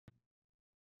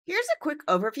Here's a quick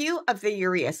overview of the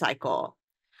urea cycle,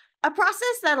 a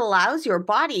process that allows your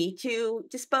body to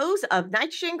dispose of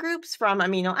nitrogen groups from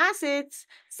amino acids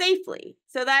safely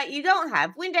so that you don't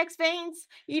have Windex veins,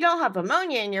 you don't have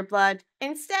ammonia in your blood.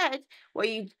 Instead, what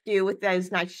you do with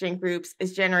those nitrogen groups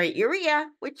is generate urea,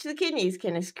 which the kidneys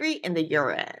can excrete in the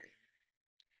urine.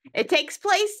 It takes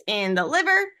place in the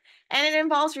liver, and it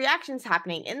involves reactions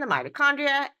happening in the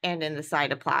mitochondria and in the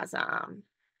cytoplasm.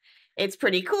 It's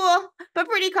pretty cool, but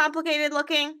pretty complicated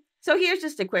looking. So here's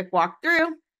just a quick walkthrough,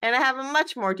 and I have a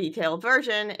much more detailed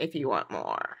version if you want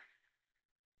more.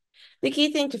 The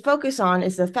key thing to focus on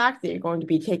is the fact that you're going to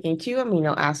be taking two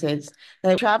amino acids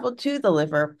that travel to the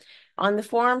liver on the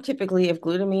form typically of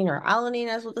glutamine or alanine,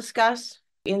 as we'll discuss.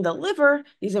 In the liver,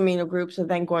 these amino groups are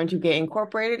then going to get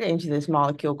incorporated into this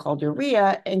molecule called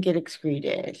urea and get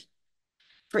excreted.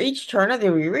 For each turn of the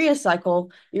urea cycle,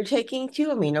 you're taking two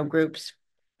amino groups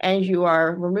and you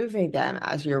are removing them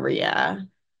as urea.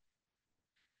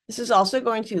 This is also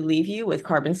going to leave you with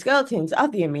carbon skeletons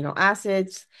of the amino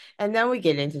acids, and then we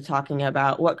get into talking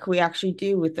about what can we actually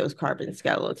do with those carbon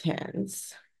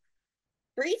skeletons.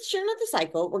 For each turn of the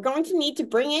cycle, we're going to need to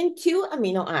bring in two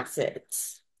amino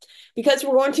acids because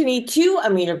we're going to need two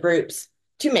amino groups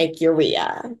to make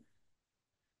urea.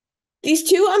 These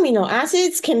two amino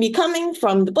acids can be coming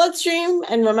from the bloodstream,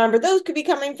 and remember, those could be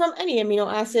coming from any amino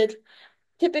acid.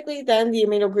 Typically, then the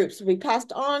amino groups will be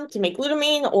passed on to make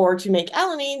glutamine or to make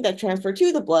alanine that transfer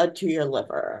to the blood to your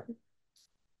liver.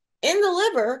 In the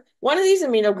liver, one of these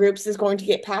amino groups is going to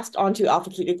get passed on to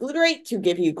alpha-ketoglutarate to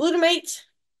give you glutamate.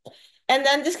 And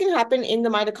then this can happen in the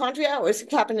mitochondria or this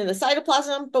can happen in the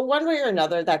cytoplasm, but one way or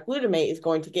another, that glutamate is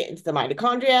going to get into the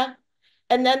mitochondria.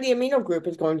 And then the amino group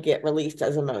is going to get released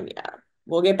as ammonia.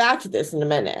 We'll get back to this in a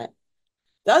minute.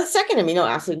 The second amino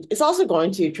acid is also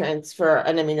going to transfer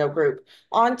an amino group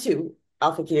onto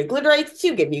alpha-ketoglutarate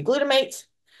to give you glutamate.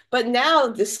 But now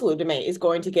this glutamate is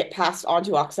going to get passed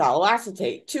onto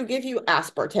oxaloacetate to give you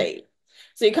aspartate.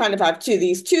 So you kind of have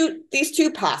these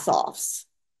two pass-offs.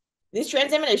 These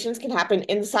transaminations can happen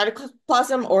in the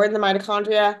cytoplasm or in the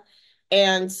mitochondria.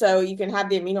 And so you can have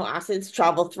the amino acids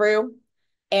travel through.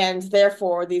 And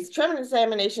therefore, these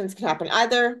transaminations can happen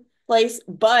either place,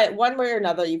 but one way or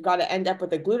another, you've got to end up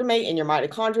with a glutamate in your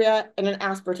mitochondria and an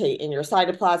aspartate in your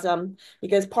cytoplasm,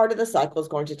 because part of the cycle is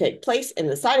going to take place in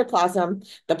the cytoplasm,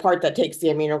 the part that takes the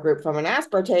amino group from an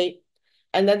aspartate,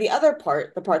 and then the other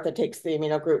part, the part that takes the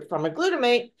amino group from a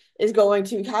glutamate, is going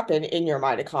to happen in your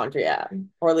mitochondria,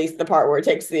 or at least the part where it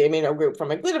takes the amino group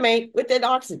from a glutamate with an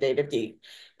oxidative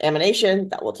deamination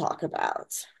that we'll talk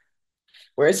about.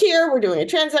 Whereas here, we're doing a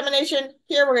transamination.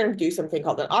 Here, we're going to do something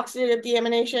called an oxidative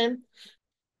deamination.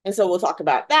 And so we'll talk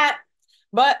about that.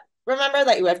 But remember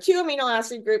that you have two amino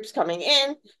acid groups coming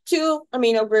in, two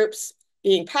amino groups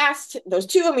being passed. Those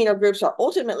two amino groups are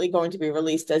ultimately going to be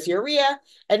released as urea.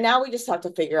 And now we just have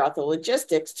to figure out the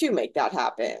logistics to make that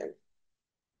happen.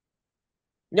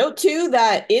 Note too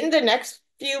that in the next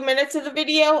few minutes of the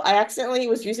video, I accidentally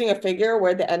was using a figure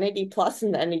where the NAD plus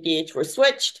and the NADH were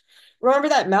switched. Remember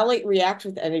that malate reacts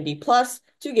with NAD plus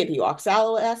to give you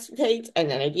oxaloacetate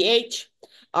and NADH.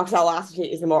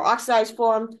 Oxaloacetate is the more oxidized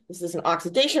form. This is an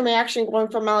oxidation reaction going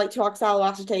from malate to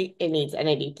oxaloacetate. It needs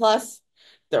NAD plus.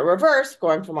 The reverse,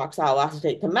 going from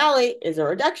oxaloacetate to malate, is a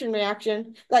reduction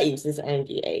reaction that uses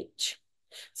NADH.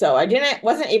 So I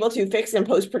wasn't able to fix in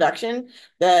post-production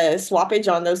the swappage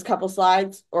on those couple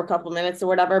slides or couple minutes or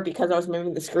whatever because I was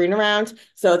moving the screen around.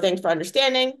 So thanks for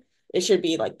understanding. It should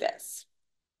be like this.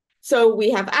 So we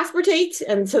have aspartate,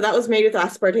 and so that was made with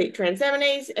aspartate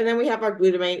transaminase, and then we have our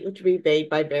glutamate, which will be made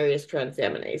by various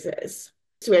transaminases.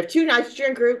 So we have two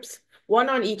nitrogen groups, one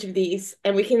on each of these,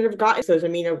 and we can have gotten those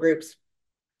amino groups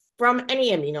from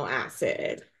any amino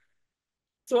acid.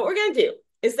 So what we're going to do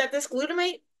is that this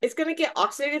glutamate is going to get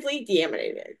oxidatively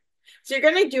deaminated. So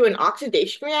you're going to do an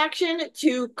oxidation reaction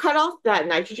to cut off that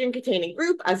nitrogen-containing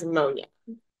group as ammonia.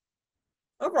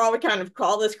 Overall, we kind of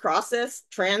call this process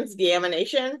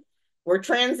transdeamination. We're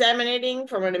transaminating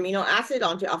from an amino acid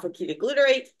onto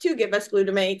alpha-ketoglutarate to give us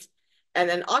glutamate, and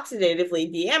then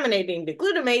oxidatively deaminating the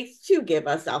glutamate to give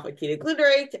us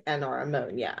alpha-ketoglutarate and our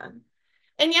ammonia.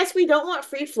 And yes, we don't want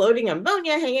free-floating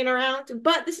ammonia hanging around,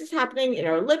 but this is happening in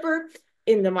our liver,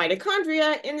 in the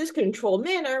mitochondria, in this controlled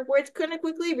manner where it's going to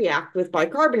quickly react with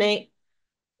bicarbonate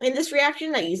in this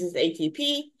reaction that uses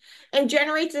ATP and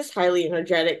generates this highly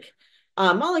energetic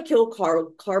molecule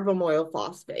called carbamoyl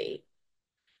phosphate.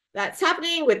 That's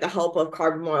happening with the help of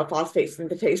carbamoyl phosphate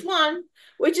synthetase 1,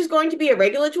 which is going to be a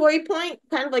regulatory point,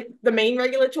 kind of like the main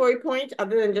regulatory point,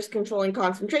 other than just controlling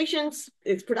concentrations.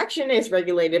 Its production is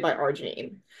regulated by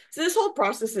arginine. So this whole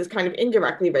process is kind of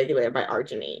indirectly regulated by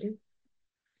arginine.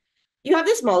 You have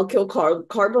this molecule called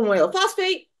carbamoyl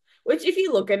phosphate, which if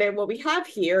you look at it, what we have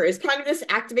here is kind of this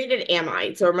activated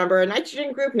amide. So remember a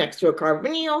nitrogen group next to a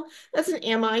carbonyl, that's an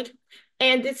amide.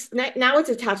 And now it's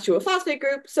attached to a phosphate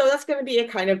group. So that's going to be a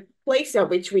kind of place at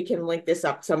which we can link this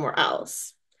up somewhere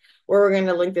else. Where we're going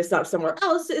to link this up somewhere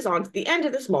else is onto the end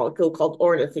of this molecule called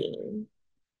ornithine.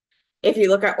 If you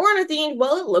look at ornithine,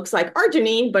 well, it looks like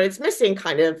arginine, but it's missing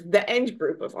kind of the end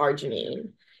group of arginine.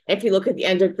 If you look at the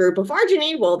end group of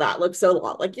arginine, well, that looks a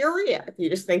lot like urea. If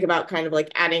you just think about kind of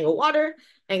like adding a water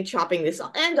and chopping this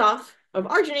end off of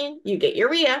arginine, you get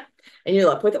urea, and you're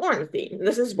left with ornithine.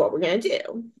 This is what we're going to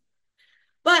do.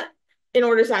 But in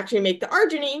order to actually make the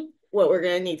arginine, what we're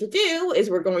going to need to do is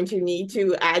we're going to need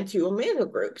to add two amino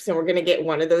groups. And we're going to get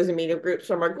one of those amino groups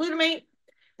from our glutamate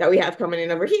that we have coming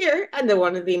in over here, and then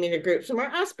one of the amino groups from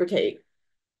our aspartate.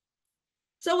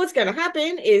 So what's going to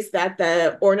happen is that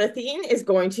the ornithine is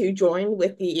going to join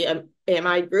with the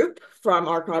amide group from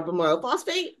our carbamoyl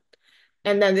phosphate.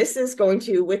 And then this is going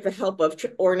to, with the help of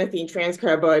ornithine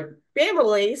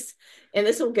transcarbamylase, and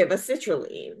this will give us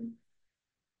citrulline.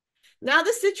 Now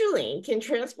the citrulline can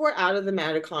transport out of the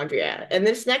mitochondria, and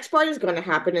this next part is going to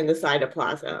happen in the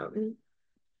cytoplasm.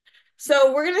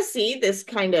 So we're going to see this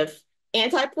kind of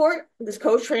antiport, this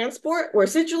co-transport, where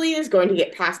citrulline is going to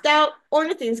get passed out,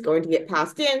 ornithine is going to get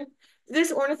passed in,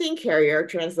 this ornithine carrier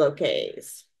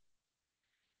translocase.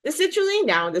 The citrulline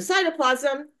now in the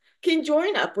cytoplasm can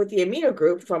join up with the amino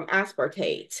group from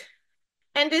aspartate.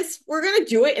 And we're going to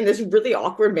do it in this really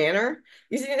awkward manner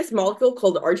using this molecule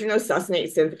called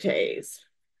arginosuccinate synthetase.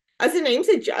 As the name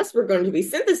suggests, we're going to be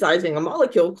synthesizing a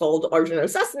molecule called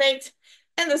arginosuccinate,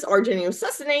 and this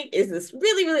arginosuccinate is this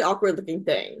really, really awkward looking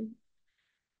thing.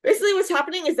 Basically, what's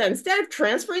happening is that instead of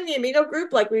transferring the amino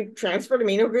group like we've transferred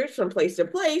amino groups from place to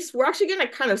place, we're actually going to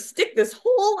kind of stick this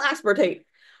whole aspartate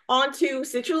onto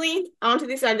citrulline, onto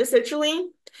this end of citrulline,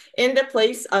 in the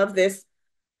place of this,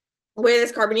 where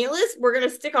this carbonyl is, we're going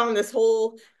to stick on this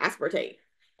whole aspartate.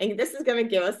 And this is going to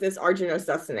give us this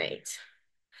arginosuccinate.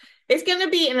 It's going to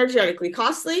be energetically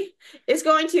costly. It's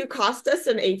going to cost us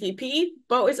an ATP,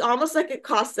 but it's almost like it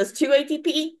costs us 2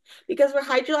 ATP because we're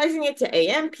hydrolyzing it to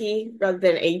AMP rather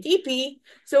than ADP.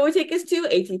 So it would take us 2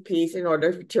 ATPs in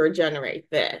order to regenerate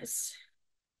this.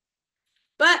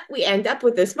 But we end up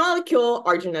with this molecule,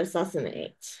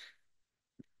 arginosuccinate.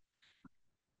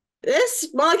 This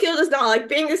molecule does not like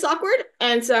being this awkward,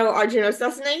 and so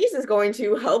arginosuccinase is going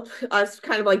to help us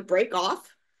kind of like break off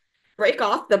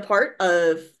the part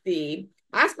of the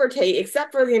aspartate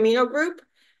except for the amino group.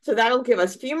 So that'll give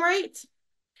us fumarate.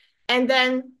 And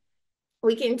then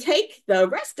we can take the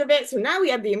rest of it. So now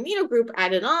we have the amino group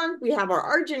added on. We have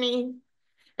our arginine.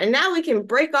 And now we can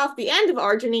break off the end of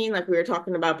arginine like we were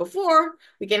talking about before.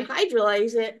 We can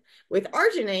hydrolyze it with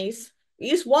arginase.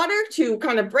 Use water to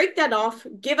kind of break that off,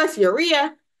 give us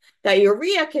urea. That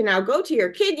urea can now go to your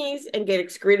kidneys and get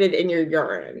excreted in your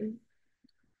urine.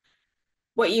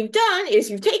 What you've done is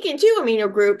you've taken 2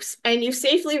 amino groups and you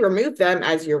safely removed them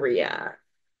as urea.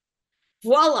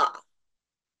 Voila.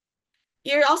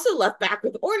 You're also left back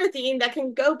with ornithine that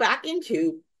can go back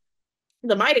into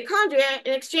the mitochondria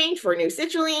in exchange for new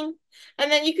citrulline.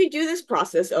 And then you could do this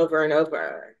process over and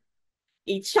over.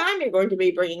 Each time you're going to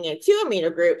be bringing in 2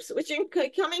 amino groups, which are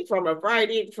coming from a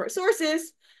variety of different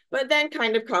sources, but then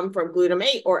kind of come from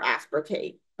glutamate or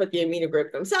aspartate. But the amino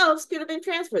group themselves could have been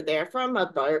transferred there from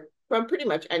pretty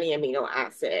much any amino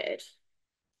acid.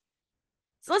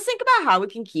 So let's think about how we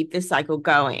can keep this cycle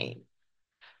going.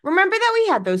 Remember that we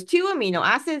had those 2 amino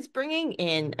acids bringing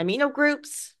in amino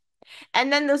groups,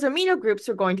 and then those amino groups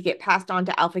are going to get passed on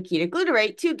to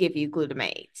alpha-ketoglutarate to give you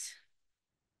glutamate.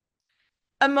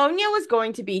 Ammonia was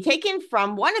going to be taken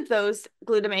from one of those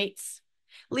glutamates,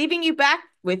 leaving you back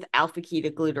with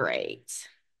alpha-ketoglutarate.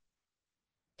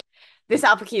 This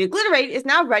alpha-ketoglutarate is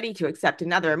now ready to accept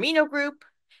another amino group,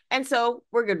 and so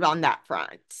we're good on that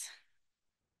front.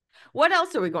 What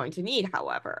else are we going to need,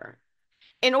 however?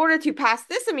 In order to pass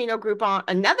this amino group on,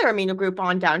 another amino group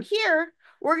on down here,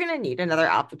 we're going to need another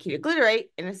alpha-ketoglutarate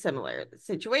in a similar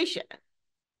situation.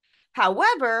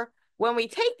 However, when we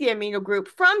take the amino group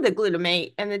from the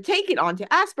glutamate and then take it onto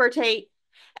aspartate,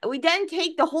 we then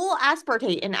take the whole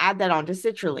aspartate and add that onto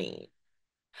citrulline.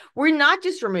 We're not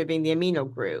just removing the amino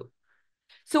group.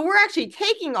 So we're actually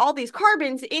taking all these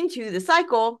carbons into the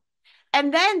cycle,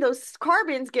 and then those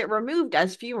carbons get removed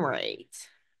as fumarate.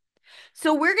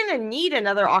 So we're going to need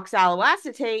another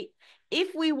oxaloacetate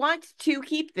if we want to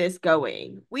keep this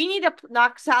going. We need an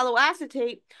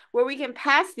oxaloacetate where we can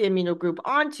pass the amino group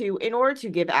onto in order to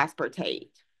give aspartate.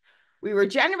 We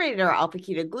regenerated our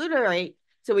alpha-ketoglutarate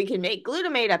so we can make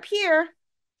glutamate up here,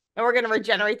 and we're going to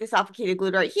regenerate this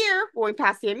alpha-ketoglutarate here when we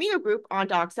pass the amino group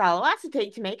onto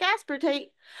oxaloacetate to make aspartate.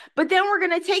 But then we're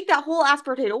going to take that whole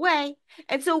aspartate away,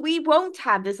 and so we won't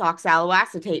have this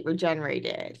oxaloacetate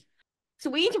regenerated. So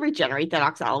we need to regenerate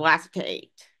that oxaloacetate.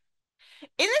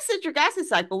 In the citric acid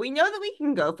cycle, we know that we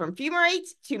can go from fumarate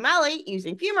to malate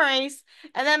using fumarase,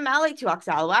 and then malate to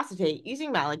oxaloacetate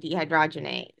using malate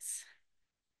dehydrogenase.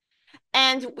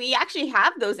 And we actually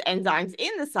have those enzymes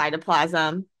in the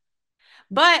cytoplasm,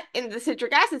 but in the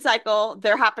citric acid cycle,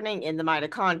 they're happening in the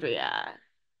mitochondria.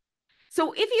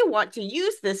 So if you want to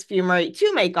use this fumarate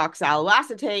to make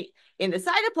oxaloacetate in the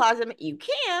cytoplasm, you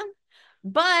can,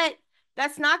 but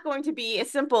that's not going to be a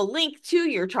simple link to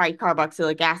your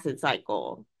tricarboxylic acid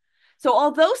cycle. So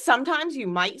although sometimes you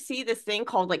might see this thing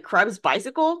called like Krebs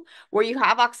bicycle, where you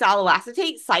have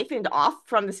oxaloacetate siphoned off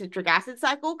from the citric acid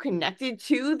cycle connected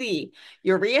to the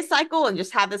urea cycle and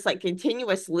just have this like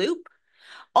continuous loop,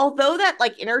 although that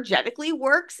like energetically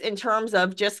works in terms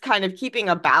of just kind of keeping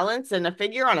a balance and a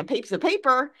figure on a piece of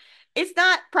paper, it's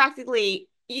not practically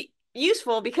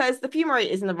useful because the fumarate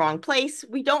is in the wrong place.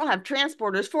 We don't have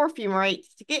transporters for fumarate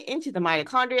to get into the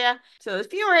mitochondria. So the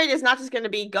fumarate is not just going to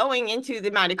be going into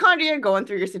the mitochondria, going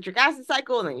through your citric acid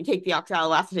cycle, and then you take the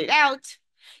oxaloacetate out.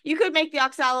 You could make the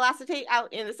oxaloacetate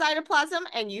out in the cytoplasm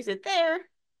and use it there.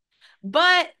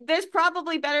 But there's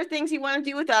probably better things you want to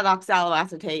do with that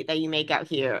oxaloacetate that you make out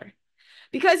here.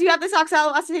 Because you have this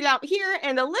oxaloacetate out here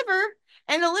and the liver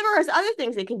has other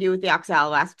things it can do with the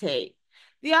oxaloacetate.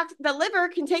 The liver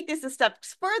can take this a step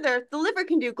further. The liver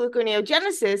can do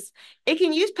gluconeogenesis. It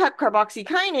can use PEP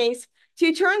carboxykinase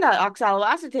to turn that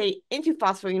oxaloacetate into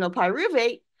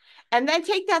phosphoenolpyruvate and then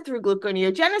take that through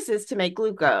gluconeogenesis to make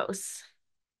glucose.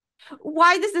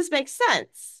 Why does this make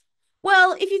sense?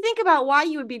 Well, if you think about why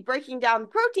you would be breaking down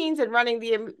proteins and running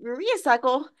the urea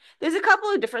cycle, there's a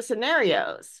couple of different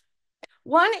scenarios.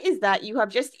 One is that you have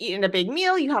just eaten a big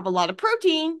meal, you have a lot of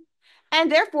protein, and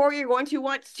therefore you're going to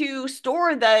want to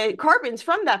store the carbons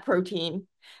from that protein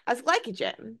as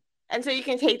glycogen. And so you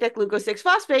can take that glucose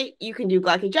 6-phosphate, you can do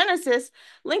glycogenesis,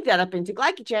 link that up into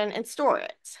glycogen, and store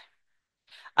it.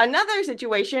 Another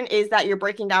situation is that you're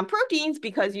breaking down proteins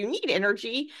because you need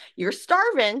energy, you're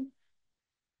starving,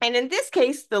 and in this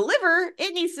case, the liver,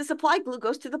 it needs to supply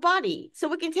glucose to the body.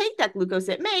 So it can take that glucose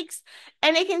it makes,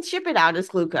 and it can ship it out as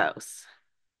glucose.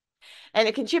 And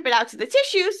it can ship it out to the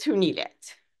tissues who need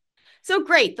it. So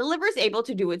great, the liver is able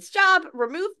to do its job,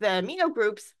 remove the amino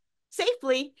groups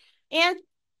safely, and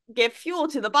give fuel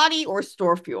to the body or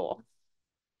store fuel.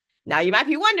 Now you might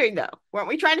be wondering though, weren't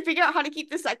we trying to figure out how to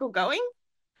keep this cycle going?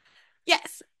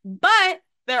 Yes, but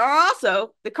there are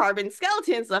also the carbon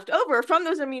skeletons left over from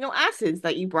those amino acids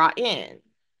that you brought in.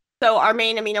 So our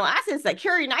main amino acids that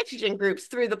carry nitrogen groups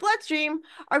through the bloodstream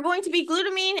are going to be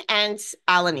glutamine and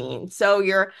alanine. So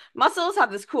your muscles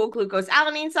have this cool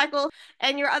glucose-alanine cycle,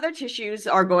 and your other tissues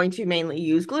are going to mainly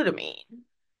use glutamine.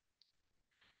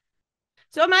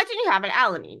 So imagine you have an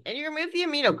alanine, and you remove the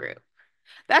amino group.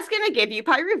 That's going to give you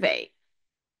pyruvate.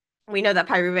 We know that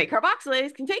pyruvate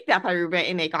carboxylase can take that pyruvate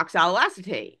and make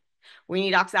oxaloacetate. We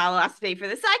need oxaloacetate for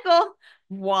the cycle.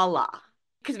 Voila.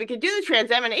 Because we can do the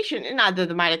transamination in either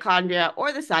the mitochondria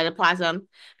or the cytoplasm,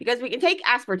 because we can take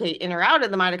aspartate in or out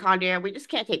of the mitochondria. We just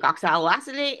can't take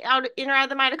oxaloacetate out in or out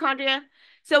of the mitochondria.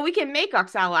 So we can make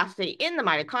oxaloacetate in the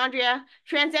mitochondria,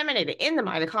 transaminate it in the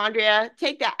mitochondria,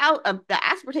 take that out of the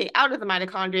aspartate out of the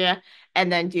mitochondria,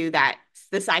 and then do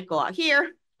the cycle out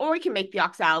here. Or we can make the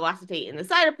oxaloacetate in the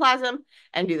cytoplasm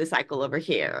and do the cycle over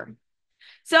here.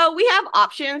 So we have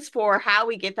options for how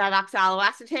we get that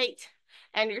oxaloacetate.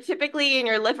 And you're typically in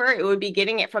your liver, it would be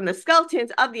getting it from the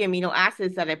skeletons of the amino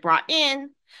acids that it brought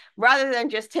in, rather than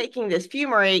just taking this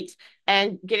fumarate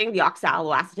and getting the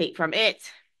oxaloacetate from it.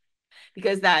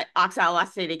 Because that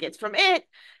oxaloacetate it gets from it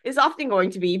is often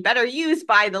going to be better used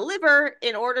by the liver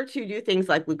in order to do things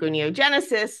like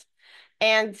gluconeogenesis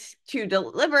and to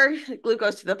deliver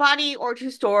glucose to the body or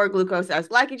to store glucose as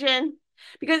glycogen,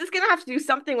 because it's going to have to do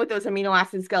something with those amino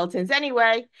acid skeletons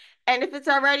anyway. And if it's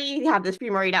already, you have this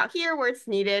fumarate out here where it's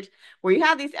needed, where you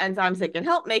have these enzymes that can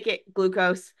help make it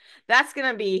glucose, that's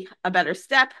going to be a better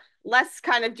step, less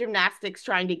kind of gymnastics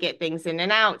trying to get things in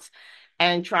and out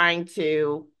and trying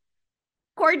to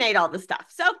coordinate all the stuff.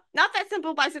 So not that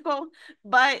simple bicycle,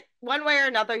 but one way or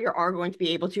another, you are going to be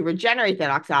able to regenerate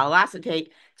that oxaloacetate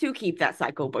to keep that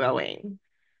cycle going.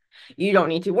 You don't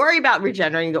need to worry about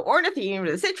regenerating the ornithine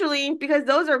or the citrulline because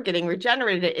those are getting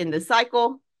regenerated in the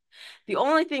cycle. The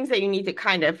only things that you need to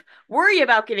kind of worry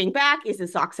about getting back is the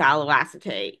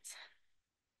oxaloacetate.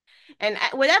 And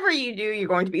whatever you do, you're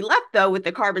going to be left, though, with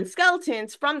the carbon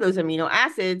skeletons from those amino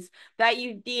acids that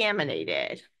you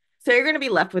deaminated. So you're going to be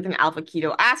left with an alpha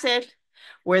keto acid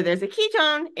where there's a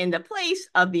ketone in the place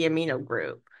of the amino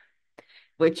group,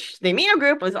 which the amino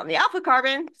group was on the alpha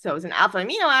carbon, so it's an alpha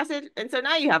amino acid. And so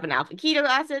now you have an alpha keto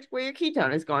acid where your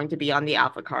ketone is going to be on the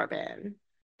alpha carbon.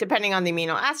 Depending on the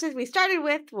amino acids we started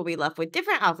with, we'll be left with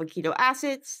different alpha keto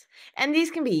acids, and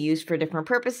these can be used for different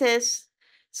purposes.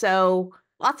 So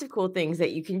lots of cool things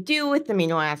that you can do with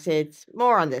amino acids.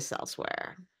 More on this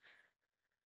elsewhere.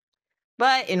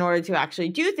 But in order to actually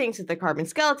do things with the carbon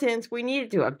skeletons, we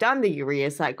needed to have done the urea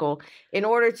cycle in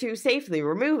order to safely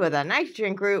remove that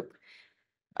nitrogen group.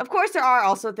 Of course, there are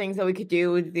also things that we could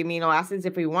do with the amino acids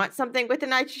if we want something with the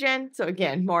nitrogen. So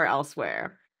again, more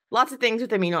elsewhere. Lots of things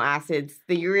with amino acids.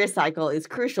 The urea cycle is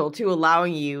crucial to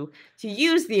allowing you to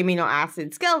use the amino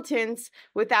acid skeletons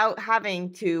without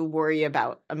having to worry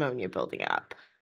about ammonia building up.